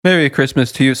Merry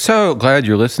Christmas to you. So glad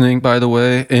you're listening, by the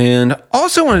way. And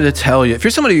also wanted to tell you, if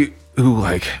you're somebody who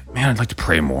man, I'd like to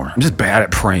pray more. I'm just bad at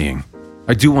praying.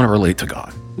 I do want to relate to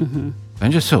God. Mm-hmm.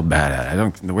 I'm just so bad at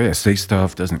it. The way I say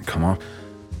stuff doesn't come off.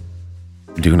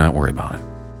 Do not worry about it.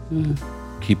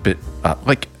 Mm. Keep it up.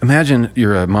 Imagine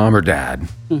you're a mom or dad,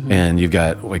 mm-hmm. and you've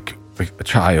got a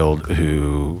child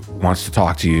who wants to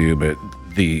talk to you, but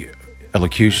the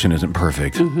elocution isn't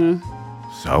perfect. Mm-hmm.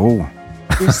 So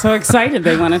you're so excited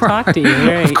they want to talk to you,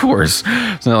 right? Of course.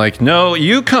 It's not no,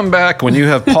 you come back when you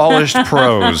have polished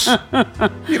prose.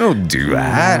 You don't do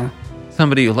that. No.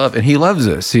 Somebody you love, and he loves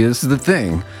us. See, this is the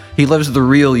thing. He loves the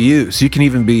real you. So you can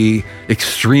even be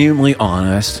extremely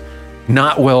honest,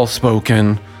 not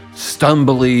well-spoken,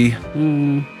 stumbly.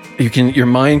 Your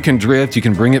mind can drift. You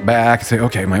can bring it back. Say,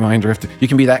 okay, my mind drifted. You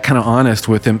can be that kind of honest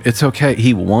with him. It's okay.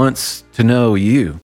 He wants to know you.